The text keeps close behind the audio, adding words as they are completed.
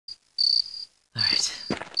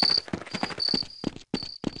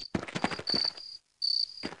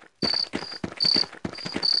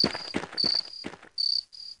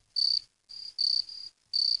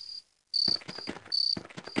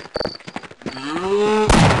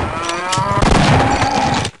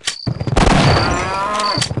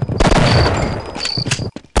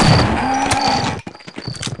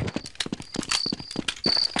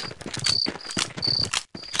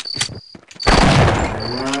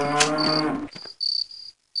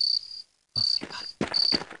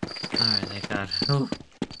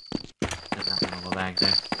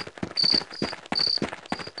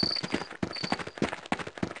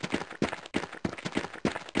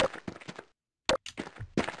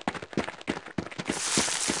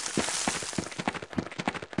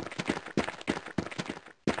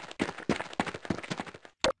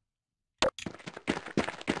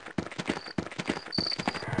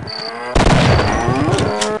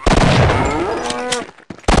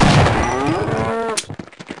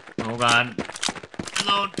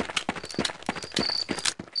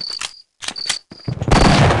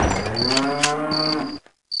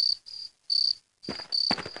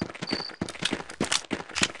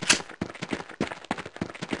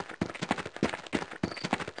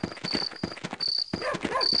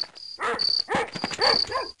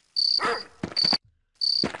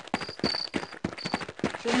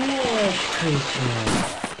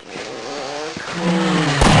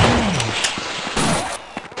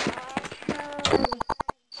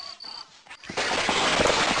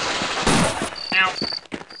Ow!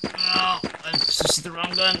 Oh, I switched the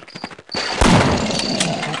wrong gun.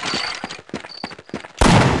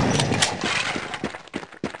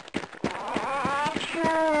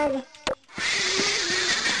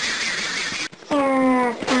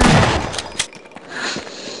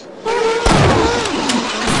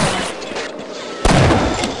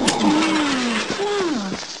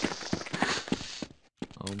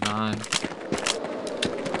 Oh god.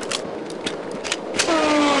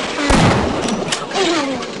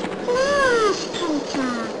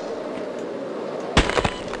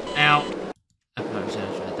 Ow. I probably should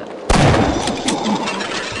have tried that.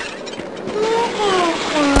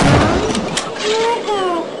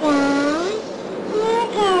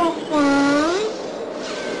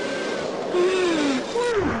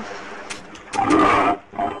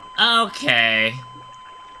 Okay.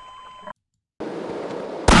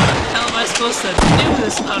 How am I supposed to do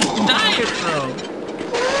this on Diatrome?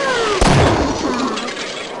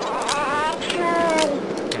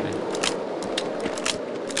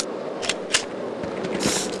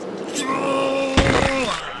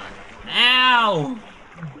 Ow!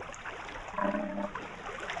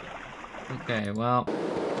 Okay, well.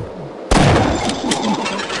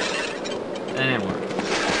 That didn't work.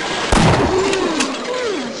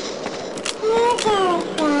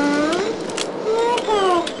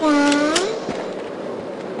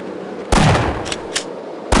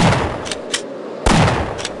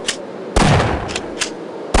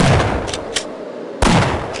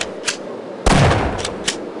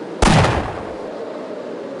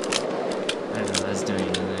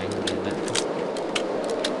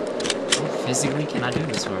 Physically, can I do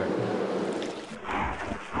this work?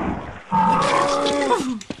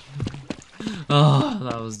 Oh,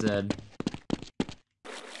 that was dead.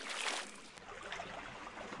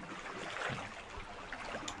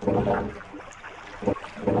 I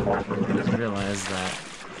just realized that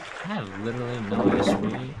I have literally no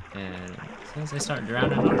HP, and as soon as I start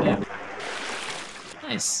drowning, I'm dead.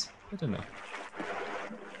 Nice. Good to know.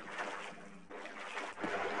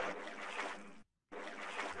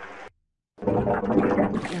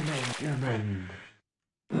 Human.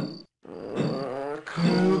 Who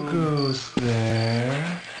goes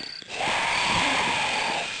there?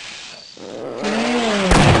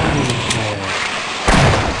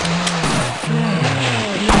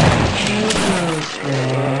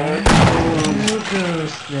 Who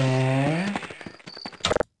goes there?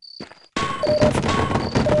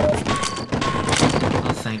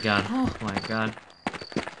 Oh, thank God. Oh my God.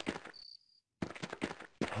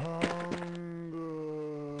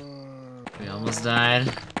 We almost died.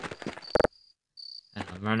 And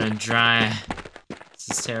I'm running dry. This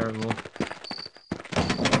is terrible.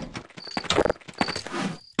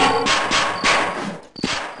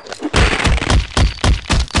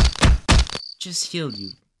 Just healed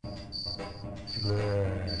you.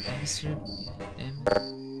 Bastard. Damn it.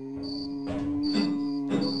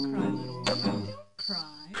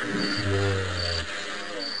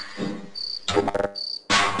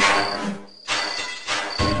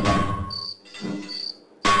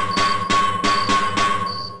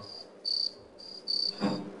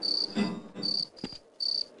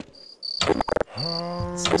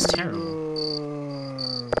 This is terrible.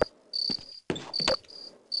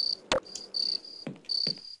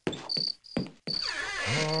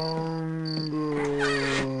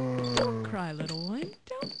 Don't cry, little one.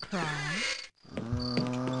 Don't cry.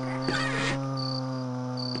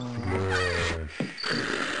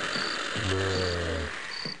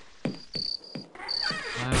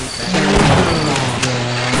 Why are we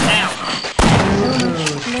back?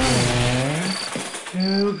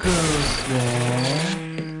 Who goes there?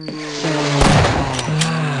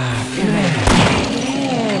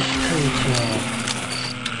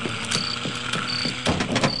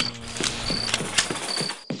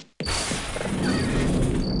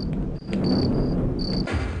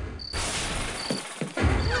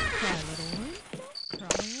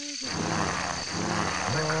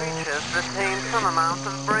 Retain some amount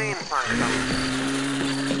of brain function.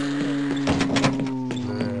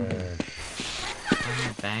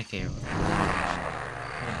 I'm back here.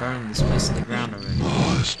 I burned this place to the ground already.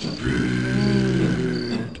 Must be.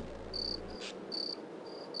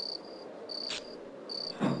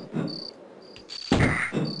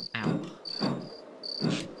 Ow.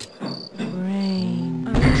 Rain.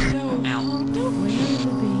 I'm so Ow. don't rain the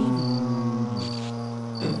baby.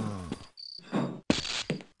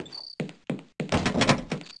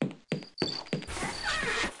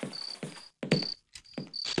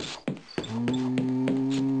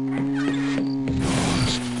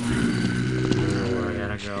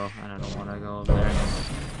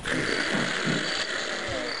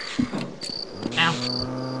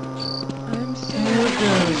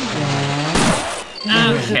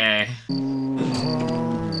 Okay.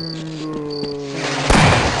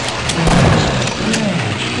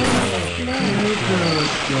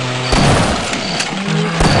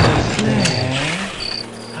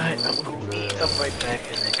 Alright, I'm gonna come right back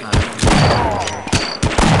and then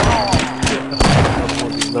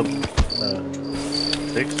level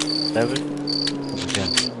 6, 7, yeah.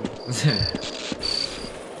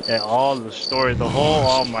 And all the story, the whole,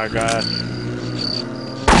 oh my god.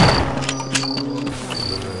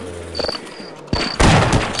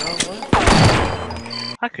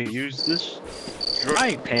 I could use this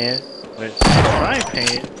drying pan, but drying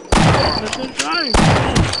pan, it's a drying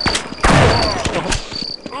pan.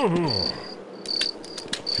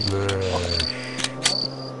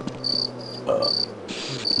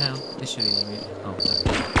 No, they should have me. Oh,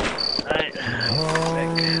 Alright, back.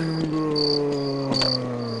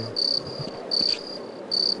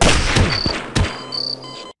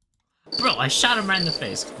 bro, I shot him right in the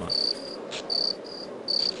face. Come on.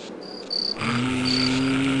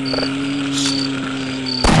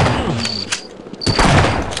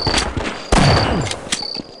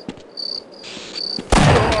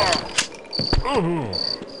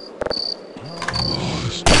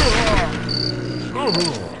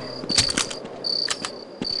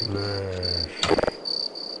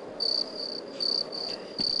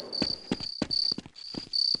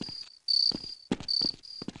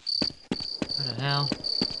 Where the hell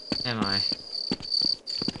am I?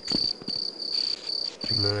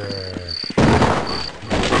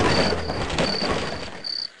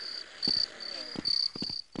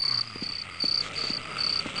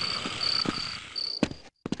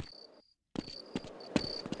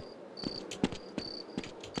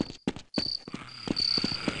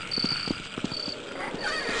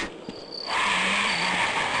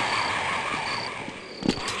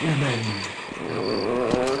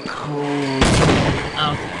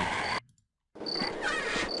 Okay.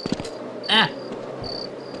 Ah!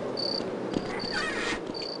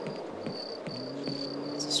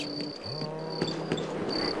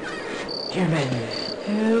 Human,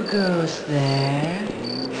 who goes there?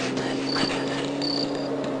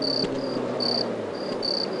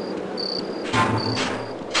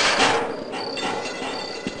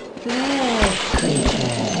 Flesh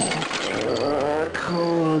creature.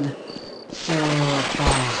 Cold, so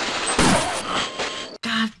fast.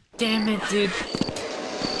 God damn it, dude.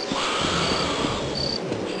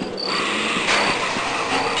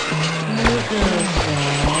 Who goes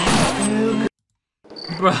there?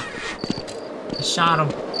 Bro. I shot him.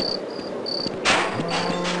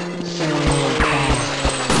 So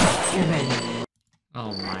fast. Human,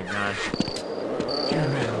 Oh my god.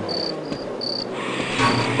 human.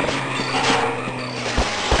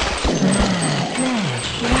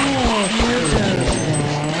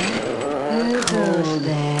 Who goes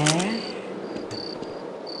there?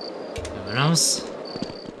 Anyone else?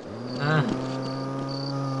 Ah.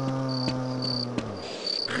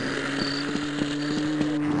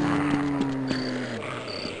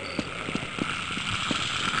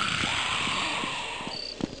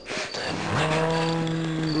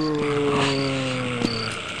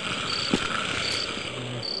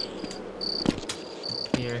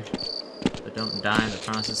 Here. But don't die in the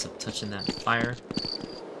process of touching that fire.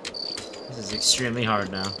 This is extremely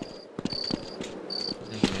hard now.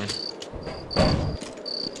 Hey, man.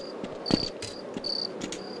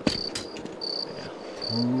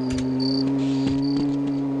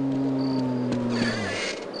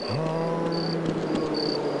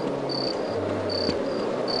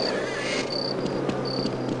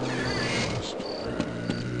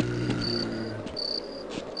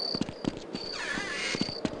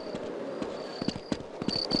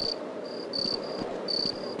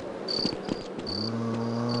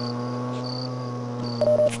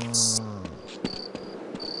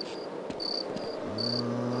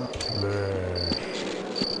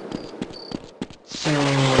 So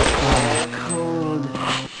cold.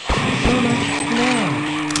 So much flesh.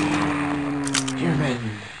 Human.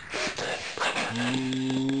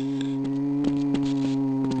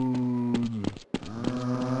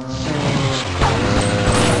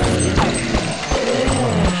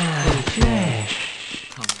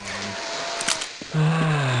 Flesh. Come on.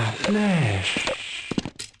 Ah, flesh.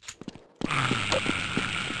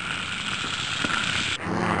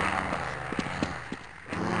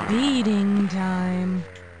 Feeding time.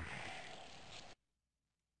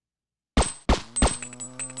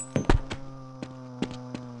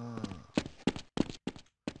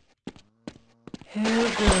 Who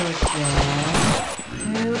goes there?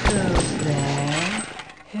 Who goes there?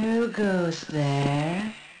 Who goes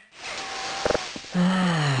there?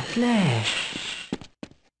 Ah, flesh.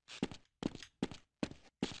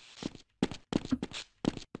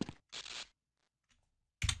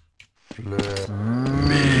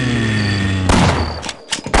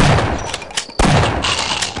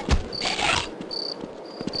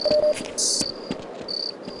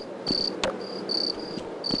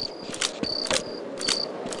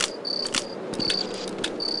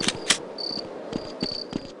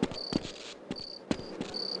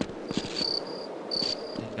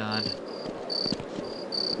 Thank God.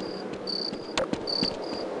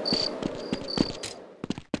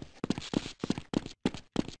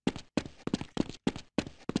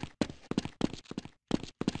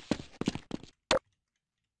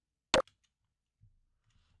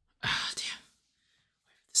 Ah, damn.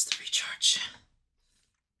 Wait for this to recharge.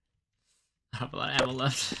 I don't have a lot of ammo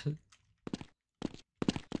left. But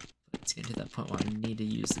it's getting to that point where I need to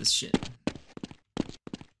use this shit.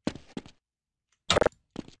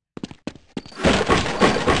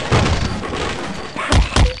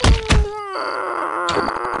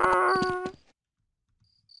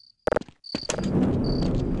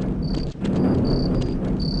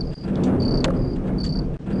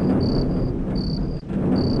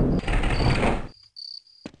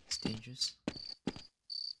 It's dangerous.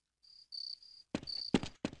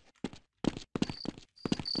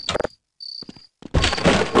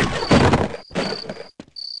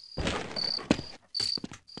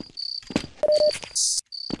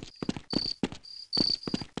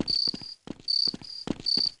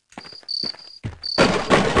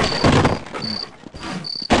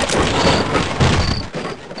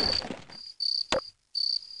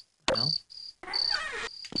 No?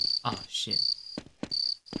 Oh shit.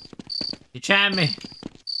 You trapped me!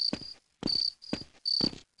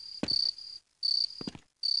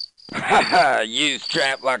 Haha, you's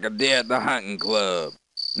trapped like a deer at the hunting club.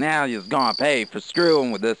 Now you's gonna pay for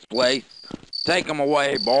screwing with this place. Take 'em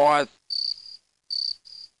away, boys.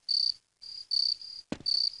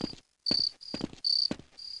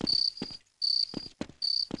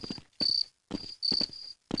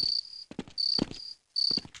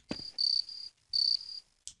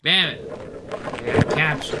 Damn it! I got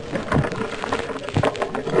captured.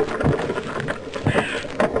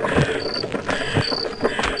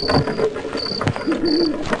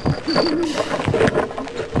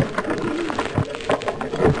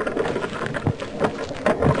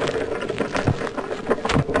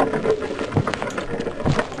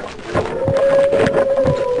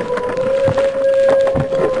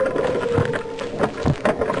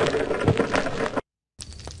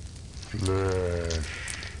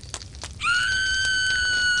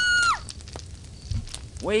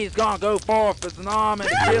 We's gonna go forth as an army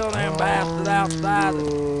to kill them bastards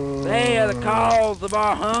outsiders. They are the cause of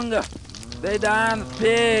our hunger. They dine as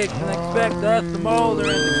pigs and expect us to molder in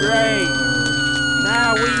the grave.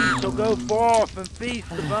 Now we shall go forth and feast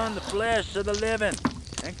upon the flesh of the living,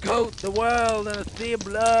 and coat the world in a sea of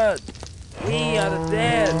blood. We are the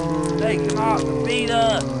dead. They cannot defeat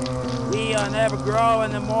us. We are an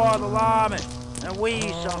ever-growing immortal army, and we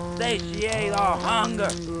shall satiate our hunger.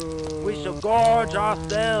 We shall gorge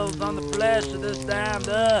ourselves on the flesh of this damned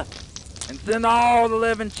earth, and send all the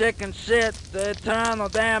living chicken shit to eternal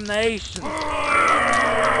damnation. I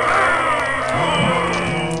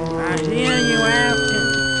hear you asking,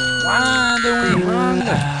 why do we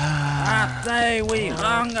hunger? I say we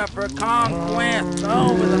hunger for conquest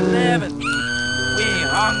over the living. We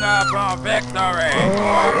hunger for victory.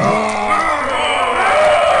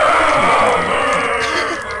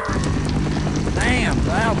 Damn,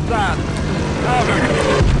 the outside covered.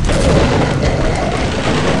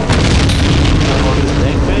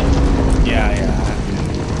 Yeah.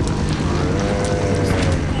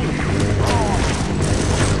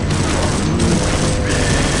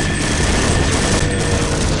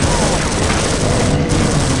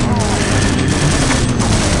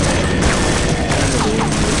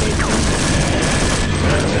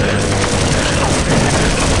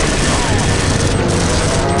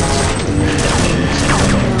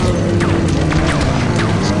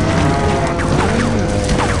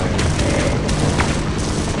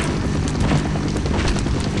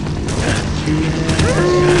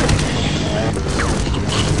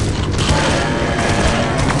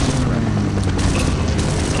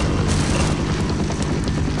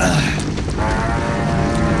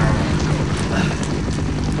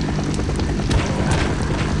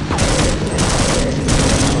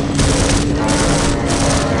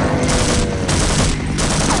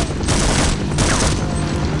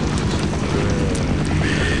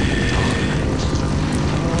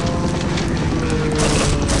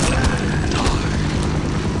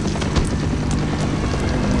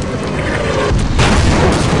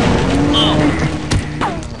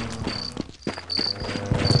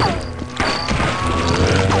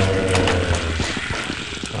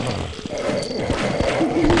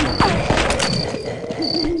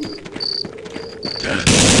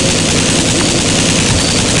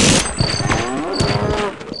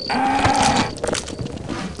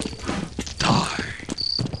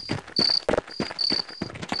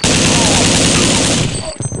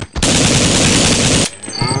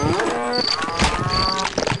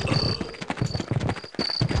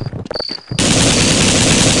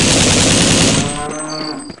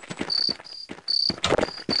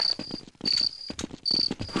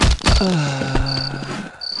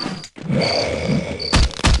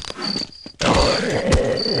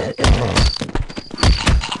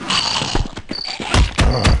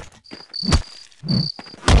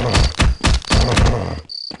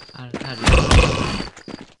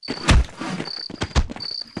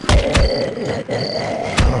 Ow!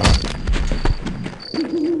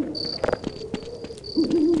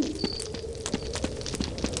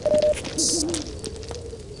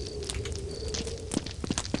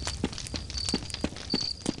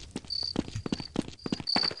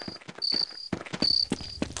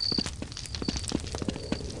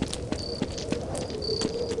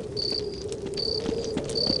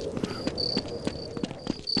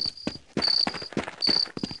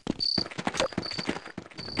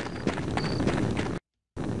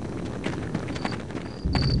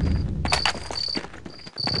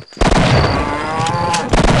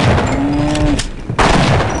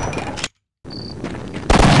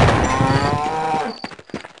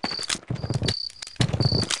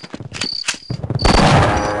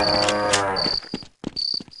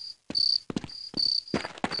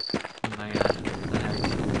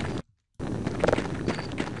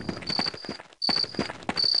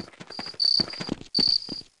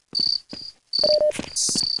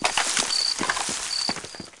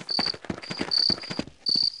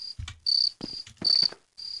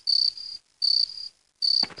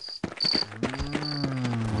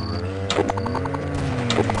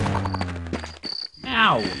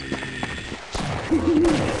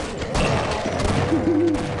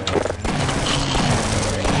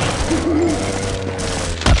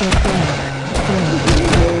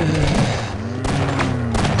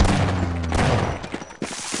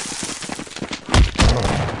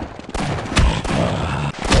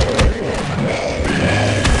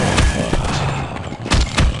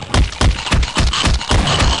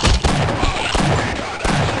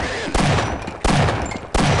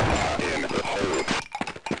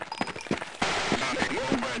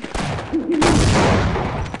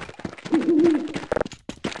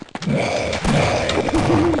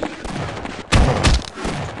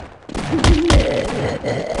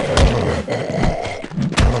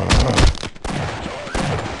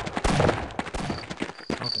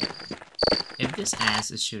 If this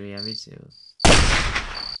ass is shooting at me too.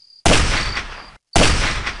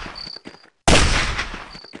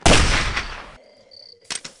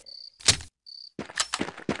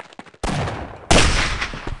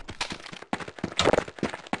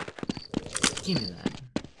 Give me that.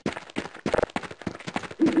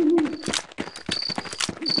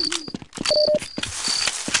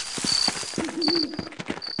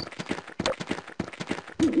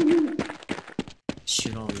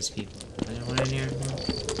 Shoot all these people. Is there anyone in here?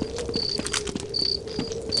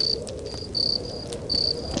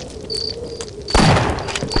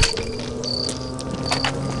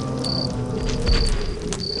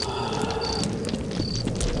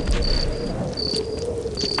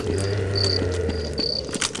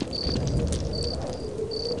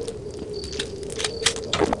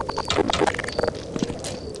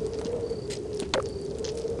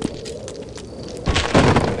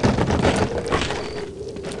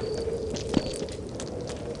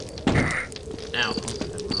 Ow.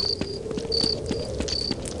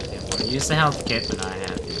 Okay, well, use the health kit that I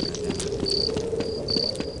have here.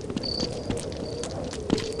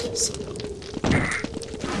 So dumb.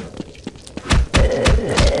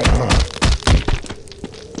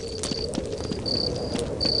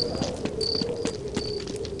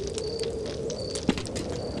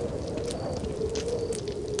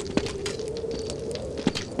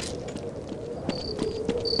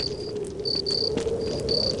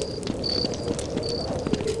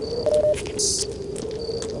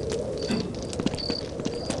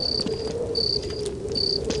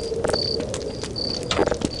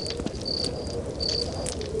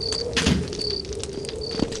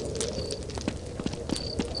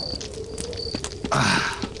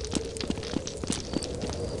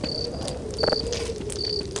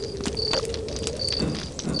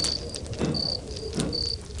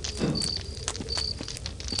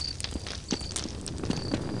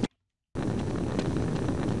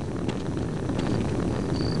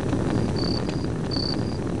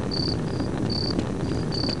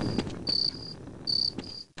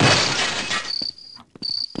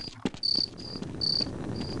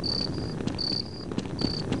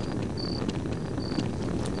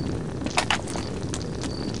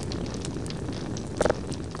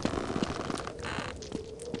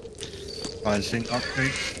 Sync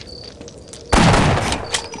upgrades.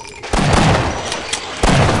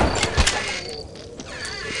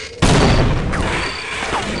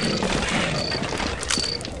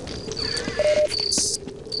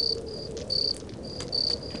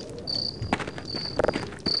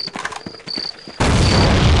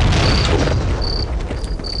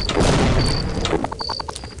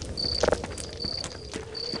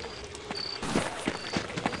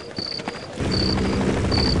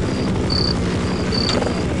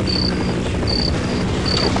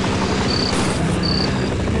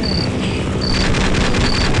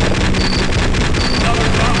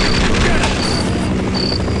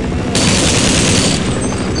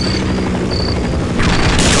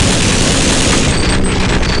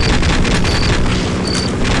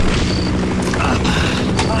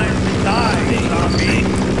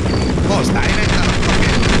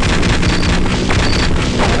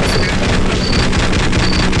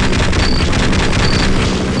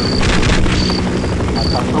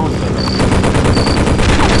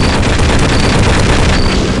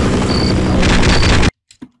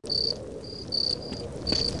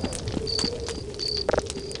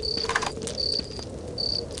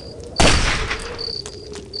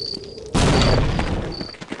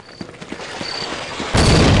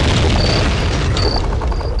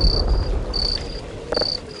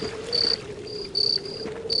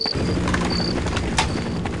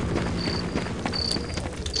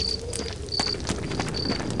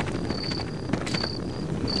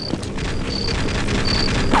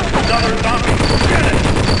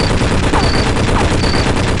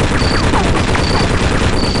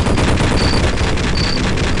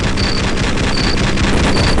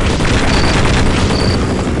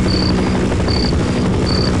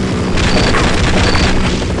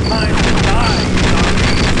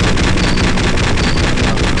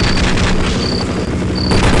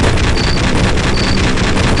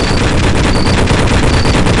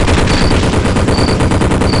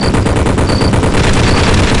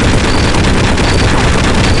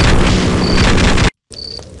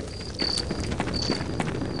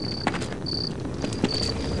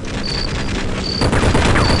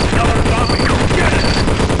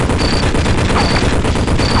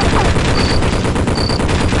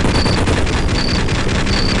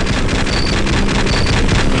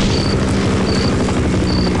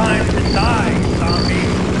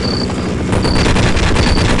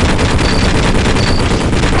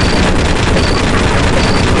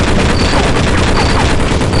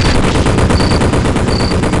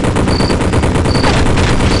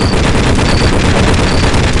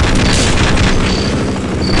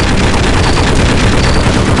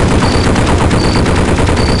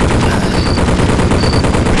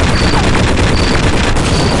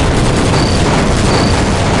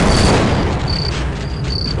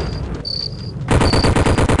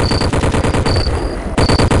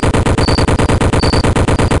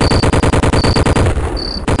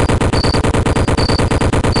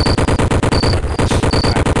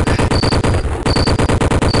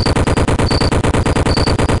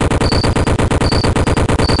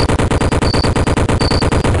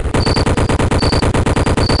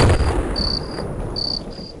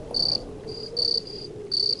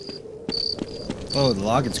 Oh, the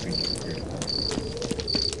login screen.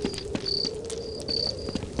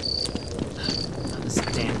 This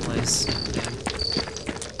damn place. Damn.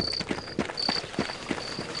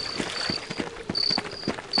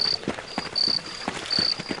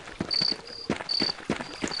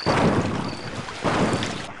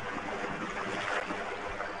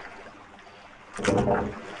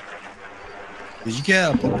 Did you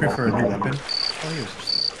get a blueprint for a new weapon?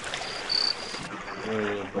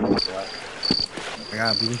 Oh, I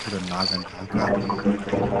got a blueprint for the Nagan Tanka.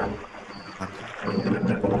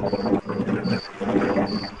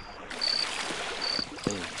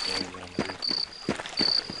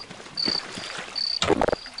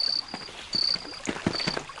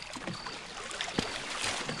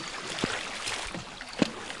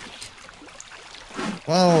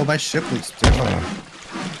 Whoa, my ship looks different.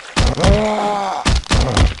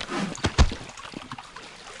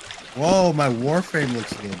 Whoa, my warframe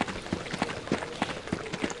looks a little different.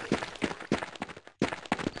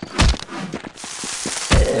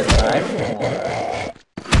 Is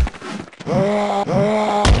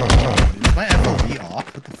my FOV off?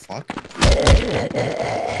 What the fuck?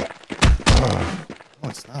 Oh,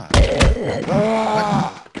 it's not.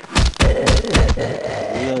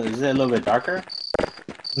 Is it a little bit darker?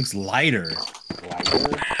 Looks lighter.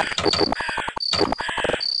 Lighter?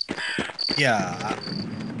 Yeah.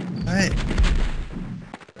 What?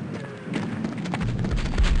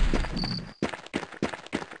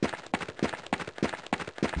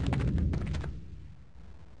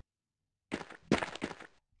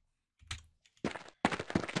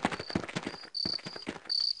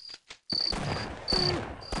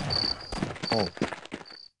 Oh.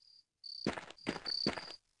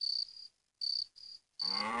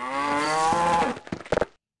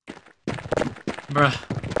 Bruh,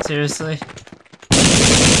 seriously?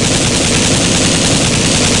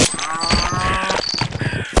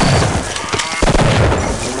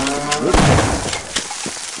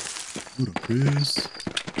 Ludicrous.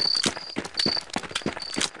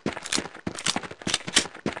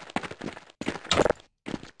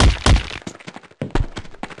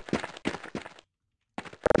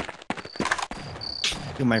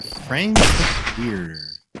 Dude, my frames look weirder.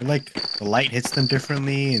 They're like the light hits them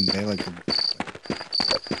differently, and they like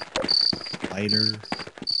lighter.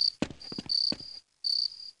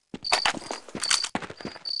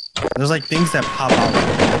 There's like things that pop out,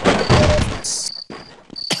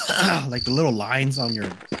 like the little lines on your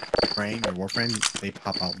frame, your warframe, they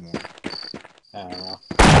pop out more. I don't know.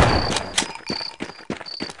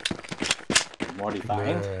 More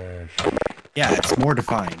defined? Yeah, it's more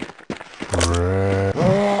defined.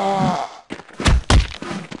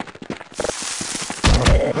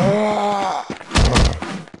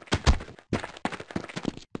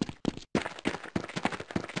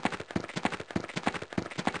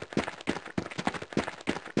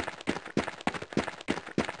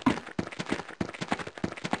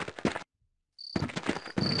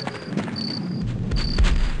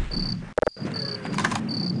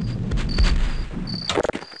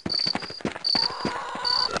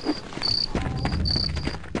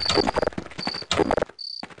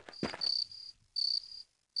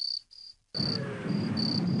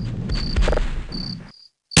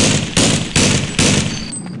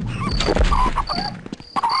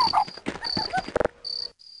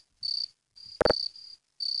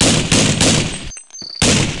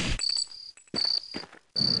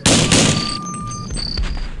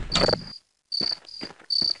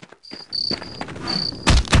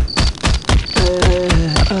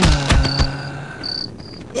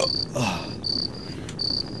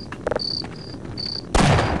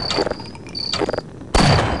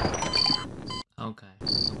 Okay.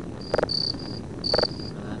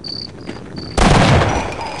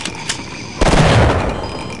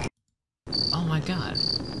 Oh my god.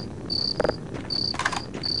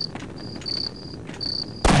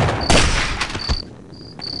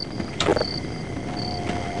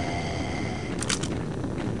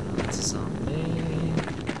 That's a zombie.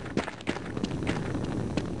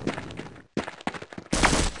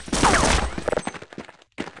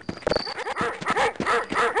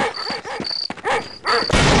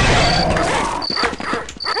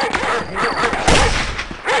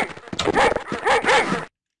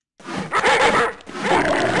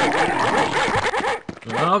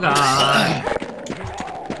 Oh god.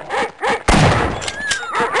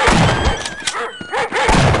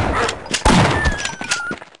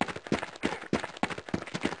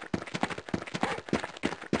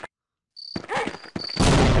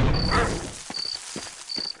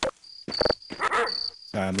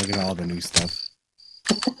 Sorry, I'm looking at all the new stuff.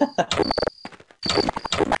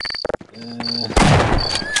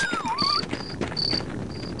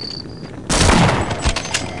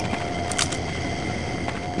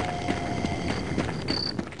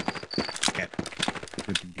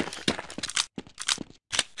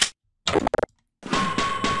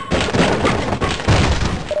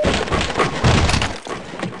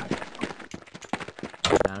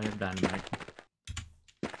 dynamite.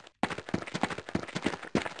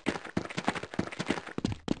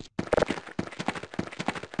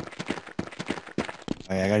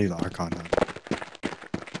 Oh, yeah, I gotta do the Archon now.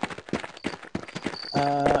 I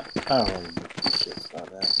don't really give two shits about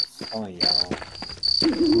that. It's only yellow.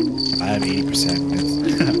 I have 80% with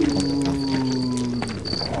public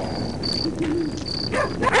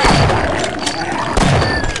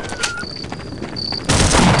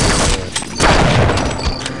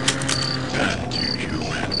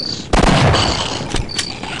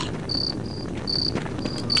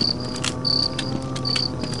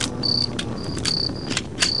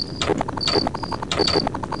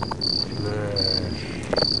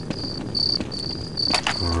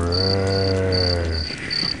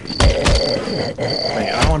Wait,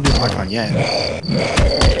 I don't want to do the Archon yet.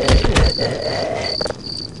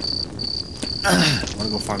 I want to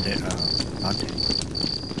go farm it, Dante.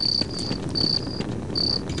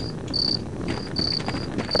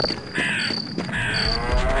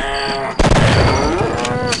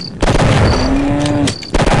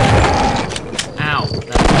 Ow!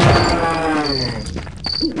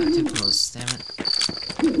 That too close, damn it.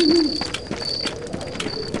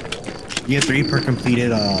 You get 3 per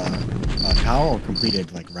completed, cow or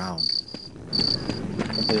completed, like, round?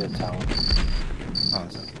 Completed town. Oh,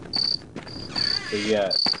 so. So you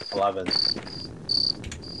get 11.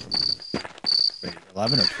 Wait,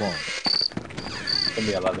 11 or 12? It could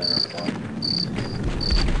be 11 or 12.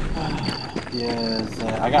 Yes,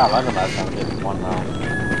 I got 11 last time. I did 1 round.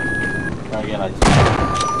 Try to get like 2.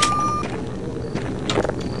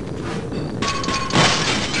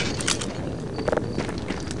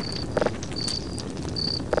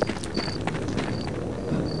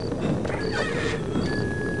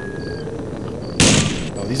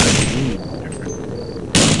 Oh, these are really different.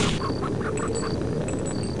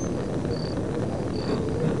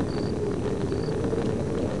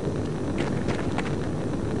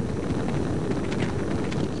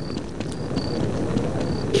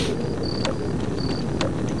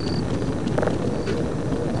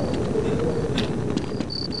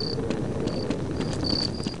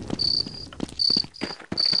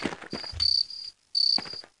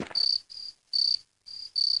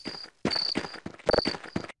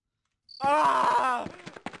 Ah!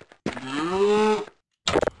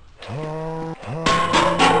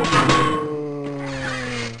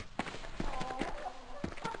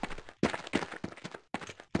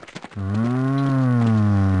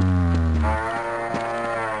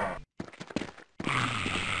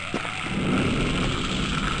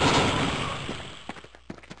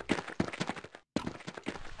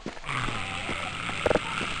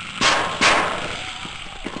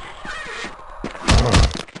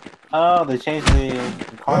 Oh, they changed the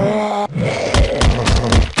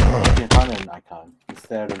incarnate icon.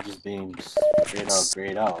 Instead of just being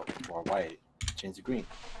grayed out or white, change to green.